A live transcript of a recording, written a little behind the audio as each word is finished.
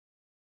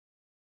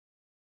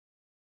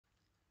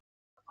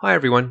Hi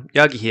everyone,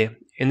 Yagi here.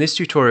 In this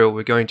tutorial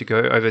we're going to go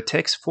over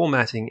text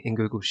formatting in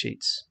Google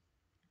Sheets.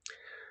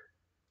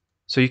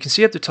 So you can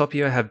see at the top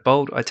here I have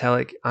bold,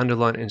 italic,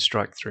 underline and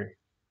strike through.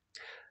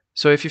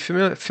 So if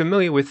you're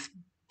familiar with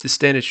the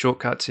standard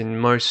shortcuts in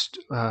most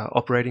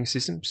operating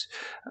systems,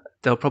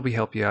 they'll probably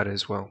help you out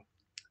as well.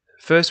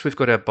 First we've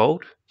got our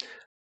bold,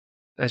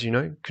 as you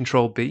know,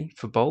 Control B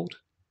for bold.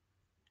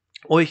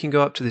 Or you can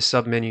go up to this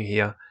sub menu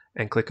here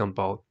and click on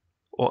bold,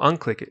 or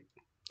unclick it.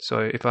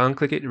 So if I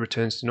unclick it, it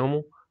returns to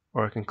normal,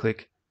 or I can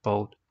click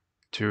bold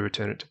to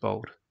return it to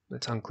bold.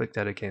 Let's unclick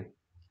that again.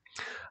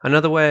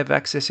 Another way of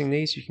accessing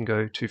these, you can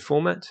go to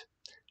Format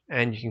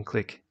and you can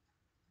click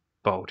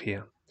bold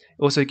here. It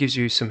also gives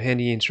you some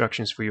handy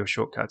instructions for your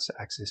shortcuts to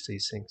access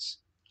these things.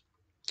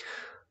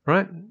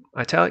 Right,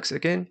 italics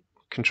again,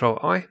 Control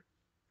I,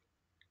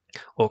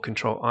 or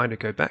Control I to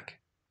go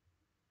back.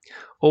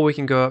 Or we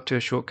can go up to our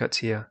shortcuts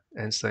here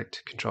and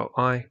select Control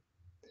I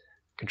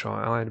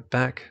to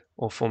back,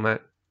 or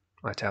Format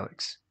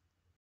italics.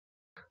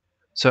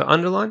 So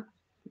underline,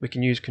 we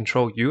can use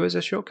Control U as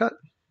a shortcut.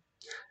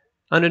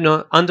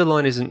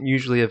 Underline isn't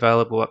usually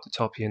available up the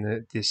top here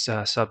in this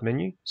sub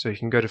menu, so you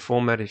can go to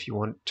Format if you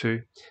want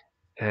to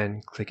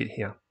and click it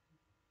here.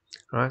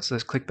 Alright, so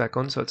let's click back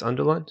on so it's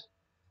underlined.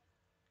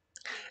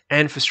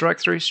 And for strike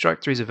through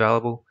is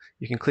available.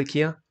 You can click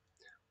here,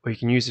 or you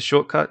can use the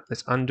shortcut.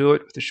 Let's undo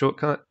it with the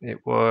shortcut. It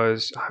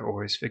was, I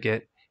always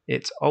forget,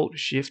 it's Alt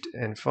Shift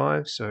and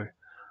 5, so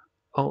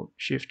Alt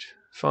Shift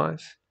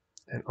 5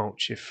 and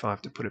Alt Shift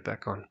 5 to put it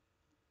back on.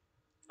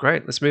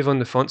 Great, let's move on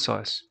to font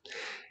size.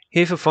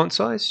 Here for font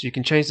size, you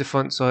can change the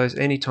font size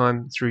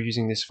anytime through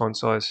using this font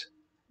size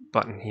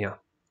button here.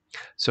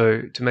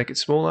 So to make it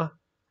smaller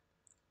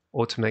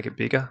or to make it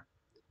bigger.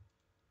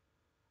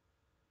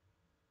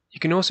 You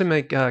can also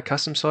make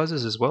custom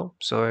sizes as well.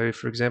 So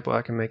for example,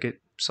 I can make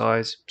it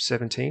size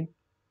 17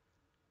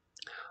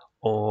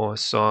 or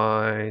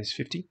size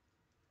 50.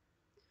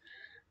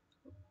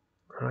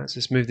 Alright, so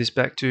let's move this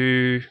back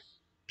to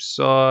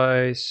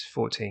size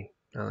 14.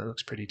 Now that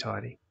looks pretty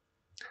tidy.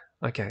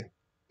 Okay.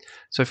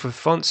 So for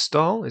font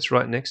style, it's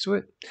right next to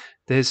it.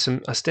 There's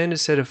a standard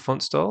set of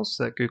font styles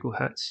that Google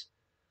has.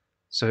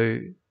 So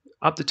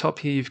up the top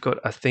here, you've got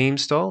a theme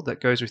style that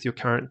goes with your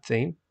current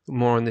theme.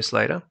 More on this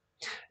later.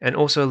 And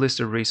also a list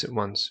of recent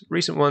ones.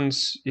 Recent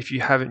ones, if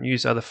you haven't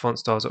used other font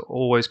styles, are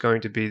always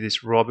going to be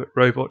this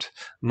Robot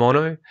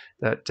Mono,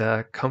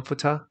 that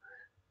Comforter,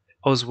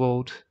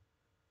 Oswald,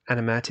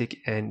 Animatic,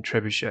 and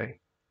Trebuchet.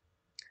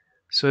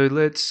 So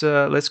let's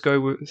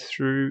go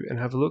through and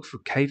have a look for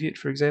Caveat,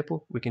 for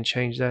example. We can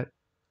change that.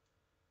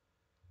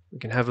 We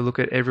can have a look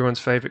at everyone's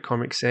favorite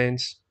Comic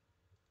Sans,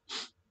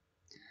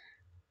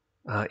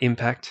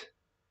 Impact,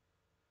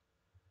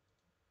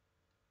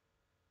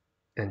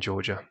 and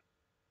Georgia.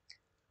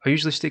 I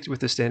usually stick with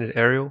the standard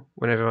Arial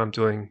whenever I'm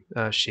doing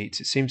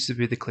sheets. It seems to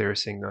be the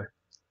clearest thing though.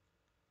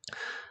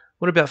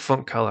 What about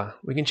font color?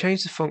 We can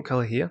change the font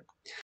color here.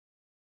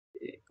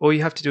 All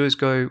you have to do is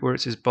go where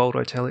it says bold,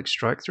 italic,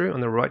 strike through.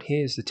 On the right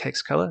here is the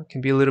text color. It can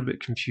be a little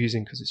bit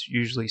confusing because it's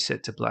usually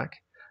set to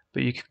black.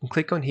 But you can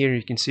click on here and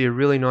you can see a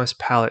really nice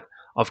palette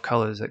of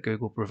colors that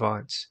Google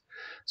provides.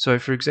 So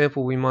for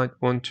example, we might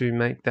want to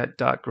make that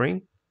dark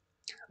green.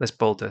 Let's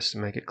bold this to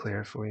make it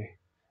clearer for you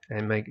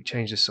and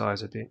change the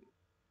size a bit.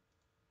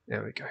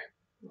 There we go.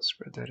 I'll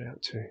spread that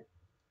out too.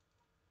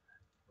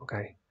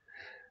 Okay.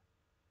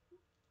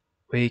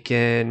 We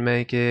can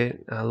make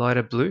it a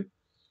lighter blue.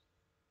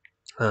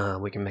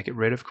 We can make it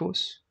red, of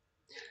course.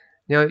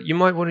 Now, you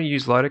might want to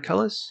use lighter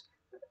colors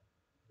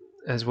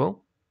as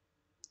well,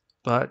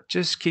 but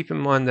just keep in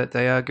mind that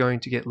they are going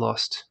to get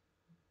lost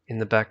in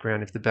the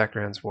background if the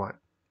background's white.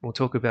 We'll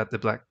talk about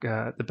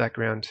the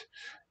background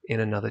in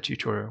another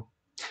tutorial.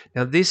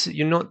 Now,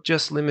 you're not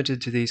just limited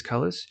to these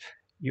colors.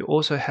 You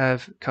also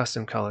have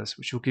custom colors,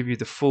 which will give you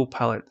the full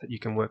palette that you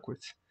can work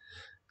with.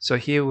 So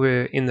here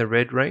we're in the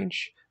red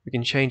range. We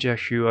can change our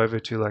hue over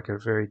to like a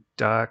very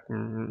dark,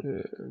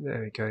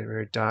 there we go,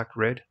 very dark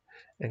red,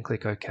 and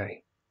click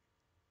OK.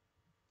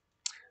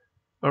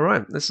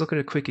 Alright, let's look at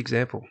a quick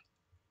example.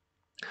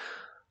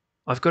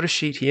 I've got a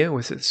sheet here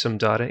with some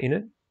data in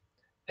it,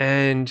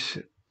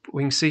 and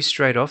we can see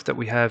straight off that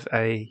we have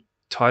a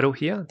title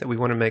here that we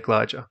want to make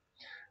larger.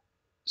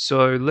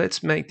 So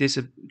let's make this,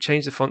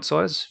 change the font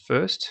size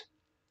first,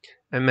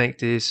 and make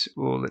this,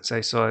 well, let's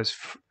say size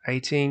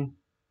 18.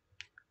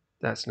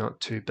 That's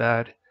not too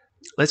bad.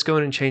 Let's go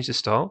in and change the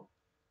style.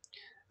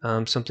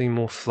 Something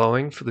more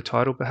flowing for the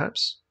title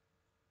perhaps,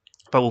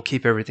 but we'll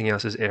keep everything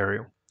else as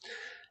Arial.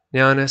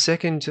 Now in our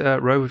second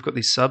row, we've got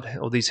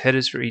these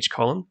headers for each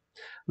column.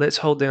 Let's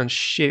hold down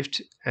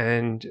Shift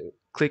and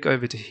click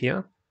over to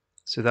here.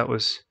 So that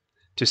was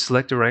to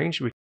select a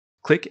range. We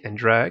click and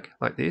drag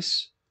like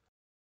this.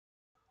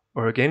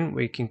 Or again,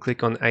 we can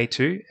click on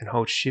A2 and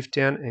hold Shift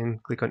down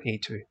and click on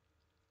E2.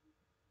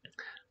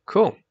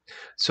 Cool.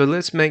 So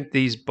let's make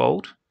these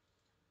bold,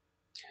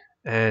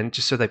 and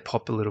just so they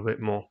pop a little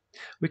bit more.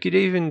 We could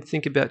even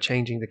think about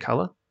changing the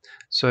color.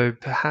 So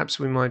perhaps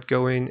we might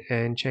go in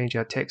and change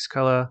our text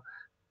color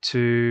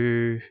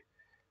to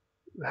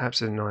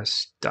perhaps a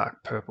nice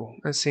dark purple.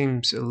 That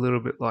seems a little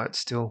bit light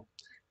still.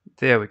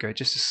 There we go,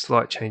 just a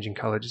slight change in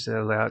color just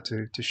to allow it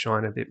to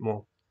shine a bit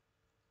more.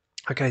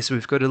 Okay, so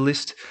we've got a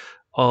list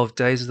of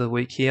days of the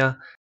week here.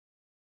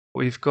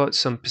 We've got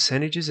some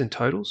percentages and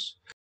totals.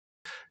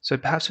 So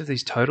perhaps with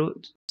these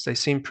totals, they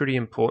seem pretty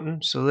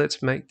important. So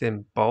let's make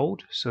them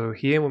bold. So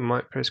here we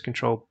might press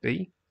Control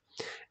B.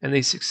 And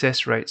these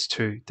success rates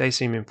too, they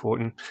seem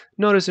important.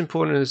 Not as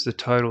important as the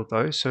total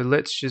though. So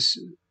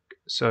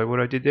what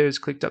I did there is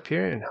clicked up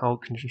here and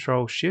hold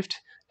Control Shift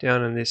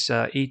down on this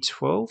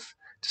E12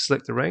 to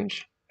select the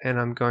range. And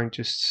I'm going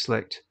to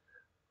select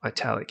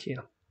italic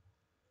here.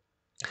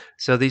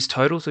 So these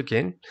totals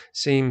again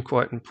seem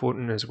quite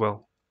important as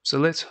well. So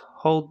let's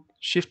hold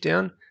Shift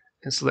down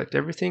and select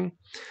everything.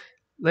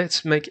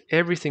 Let's make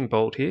everything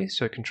bold here,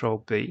 so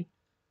Control B.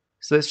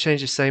 So let's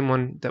change the same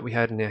one that we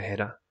had in our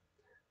header.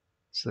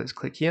 So let's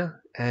click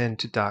here and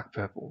to dark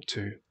purple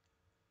too.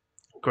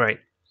 Great.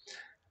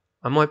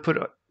 I might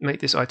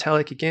make this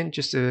italic again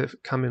just to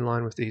come in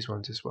line with these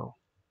ones as well.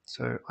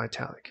 So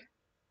italic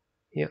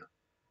here.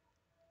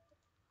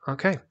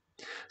 Okay.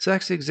 So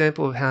that's the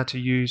example of how to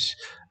use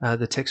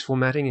the text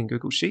formatting in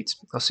Google Sheets.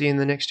 I'll see you in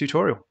the next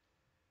tutorial.